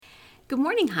Good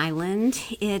morning, Highland.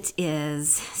 It is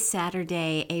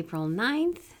Saturday, April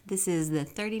 9th. This is the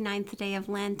 39th day of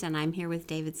Lent, and I'm here with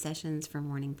David Sessions for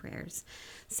morning prayers.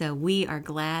 So we are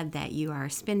glad that you are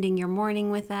spending your morning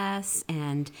with us,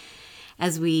 and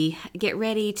as we get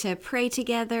ready to pray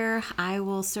together, I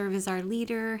will serve as our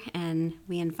leader, and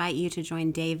we invite you to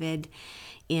join David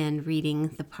in reading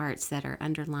the parts that are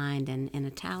underlined and in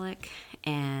italic.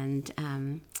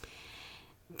 And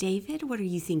David, what are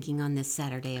you thinking on this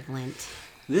Saturday of Lent?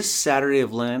 This Saturday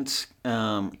of Lent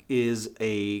is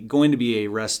going to be a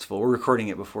restful. We're recording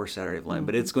it before Saturday of Lent,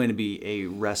 but it's going to be a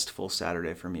restful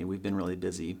Saturday for me. We've been really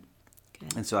busy,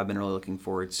 and so I've been really looking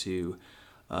forward to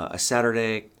a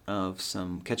Saturday of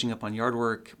some catching up on yard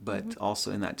work, but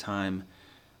also in that time,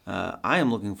 I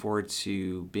am looking forward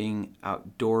to being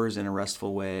outdoors in a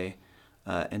restful way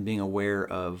and being aware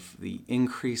of the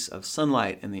increase of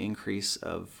sunlight and the increase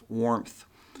of warmth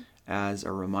as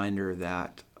a reminder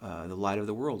that the light of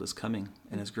the world is coming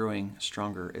and is growing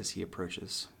stronger as he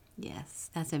approaches. Yes,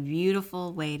 that's a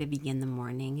beautiful way to begin the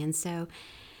morning. And so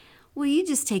will you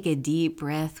just take a deep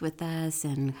breath with us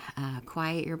and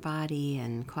quiet your body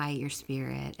and quiet your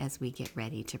spirit as we get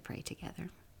ready to pray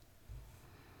together.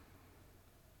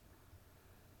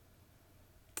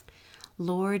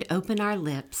 Lord, open our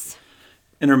lips,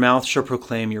 and our mouth shall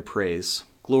proclaim your praise.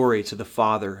 Glory to the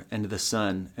Father, and to the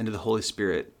Son, and to the Holy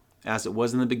Spirit, as it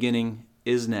was in the beginning,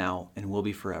 is now, and will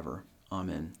be forever.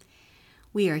 Amen.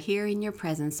 We are here in your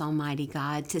presence, Almighty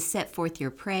God, to set forth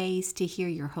your praise, to hear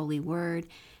your holy word,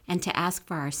 and to ask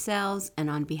for ourselves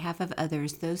and on behalf of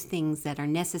others those things that are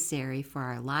necessary for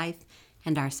our life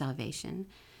and our salvation.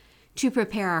 To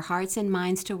prepare our hearts and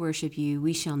minds to worship you,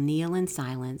 we shall kneel in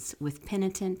silence with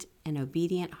penitent and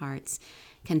obedient hearts,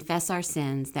 confess our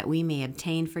sins that we may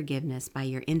obtain forgiveness by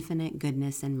your infinite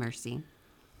goodness and mercy.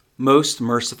 Most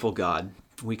merciful God,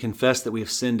 we confess that we have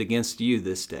sinned against you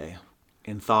this day,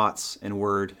 in thoughts and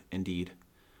word and deed,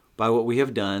 by what we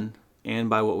have done and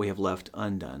by what we have left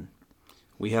undone.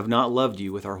 We have not loved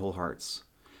you with our whole hearts.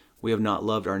 We have not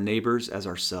loved our neighbors as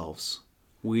ourselves.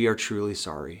 We are truly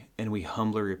sorry, and we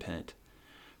humbly repent.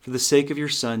 For the sake of your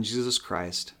Son, Jesus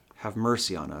Christ, have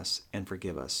mercy on us and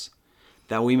forgive us,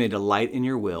 that we may delight in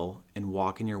your will and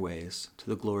walk in your ways, to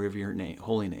the glory of your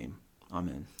holy name.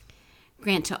 Amen.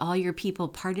 Grant to all your people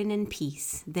pardon and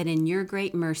peace, that in your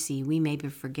great mercy we may be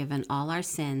forgiven all our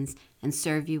sins and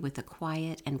serve you with a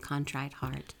quiet and contrite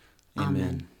heart.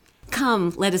 Amen.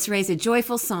 Come, let us raise a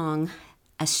joyful song,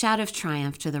 a shout of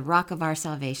triumph to the rock of our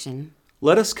salvation.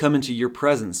 Let us come into your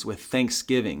presence with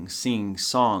thanksgiving, singing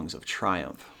songs of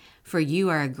triumph. For you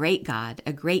are a great God,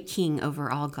 a great King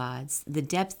over all gods. The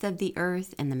depth of the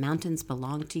earth and the mountains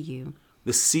belong to you.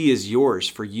 The sea is yours,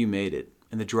 for you made it,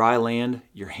 and the dry land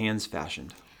your hands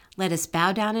fashioned. Let us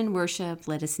bow down and worship.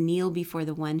 Let us kneel before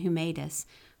the one who made us.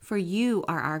 For you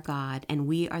are our God, and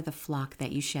we are the flock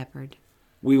that you shepherd.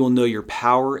 We will know your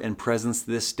power and presence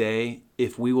this day,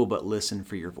 if we will but listen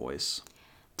for your voice.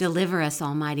 Deliver us,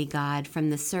 Almighty God, from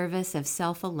the service of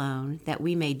self alone, that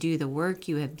we may do the work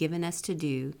you have given us to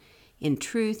do, in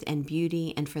truth and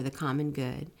beauty and for the common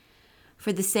good.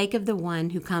 For the sake of the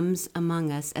one who comes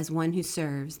among us as one who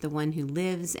serves, the one who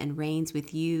lives and reigns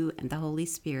with you and the Holy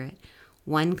Spirit,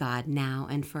 one God, now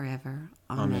and forever.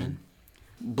 Amen.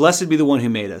 Blessed be the one who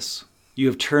made us. You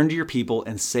have turned to your people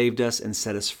and saved us and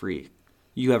set us free.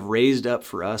 You have raised up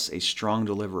for us a strong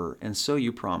deliverer, and so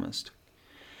you promised.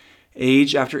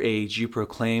 Age after age you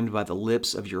proclaimed by the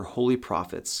lips of your holy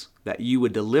prophets that you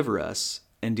would deliver us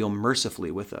and deal mercifully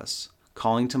with us,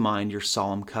 calling to mind your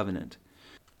solemn covenant.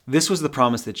 This was the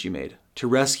promise that you made, to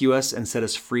rescue us and set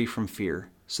us free from fear,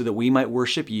 so that we might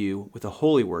worship you with a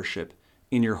holy worship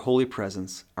in your holy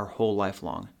presence our whole life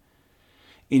long.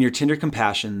 In your tender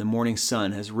compassion, the morning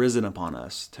sun has risen upon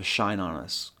us to shine on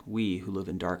us, we who live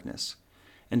in darkness,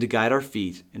 and to guide our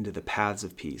feet into the paths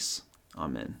of peace.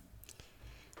 Amen.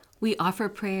 We offer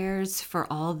prayers for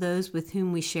all those with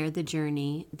whom we share the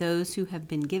journey, those who have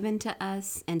been given to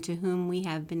us and to whom we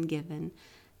have been given,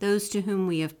 those to whom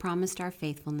we have promised our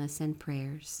faithfulness and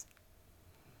prayers.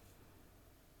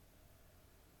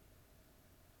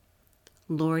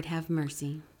 Lord, have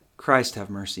mercy. Christ, have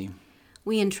mercy.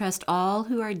 We entrust all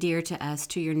who are dear to us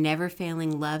to your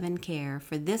never-failing love and care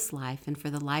for this life and for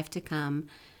the life to come,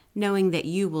 knowing that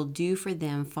you will do for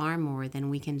them far more than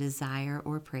we can desire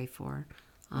or pray for.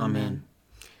 Amen.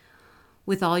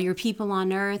 With all your people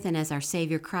on earth, and as our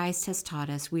Savior Christ has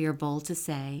taught us, we are bold to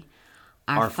say,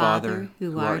 Our Father,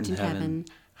 who art in heaven,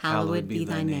 hallowed be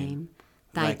thy name.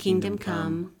 Thy kingdom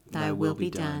come, thy will be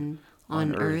done,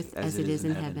 on earth as it is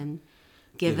in heaven.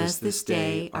 Give us this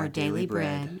day our daily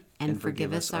bread, and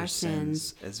forgive us our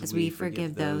sins, as we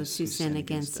forgive those who sin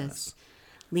against us.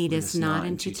 Lead us not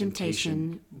into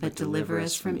temptation, but deliver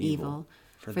us from evil.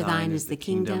 For thine is the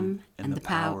kingdom, and the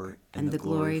power, and the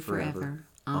glory forever.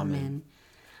 Amen.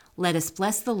 Let us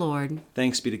bless the Lord.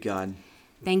 Thanks be to God.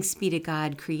 Thanks be to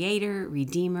God, Creator,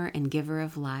 Redeemer, and Giver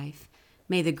of life.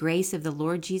 May the grace of the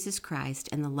Lord Jesus Christ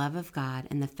and the love of God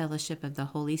and the fellowship of the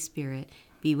Holy Spirit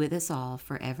be with us all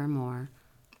forevermore.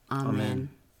 Amen.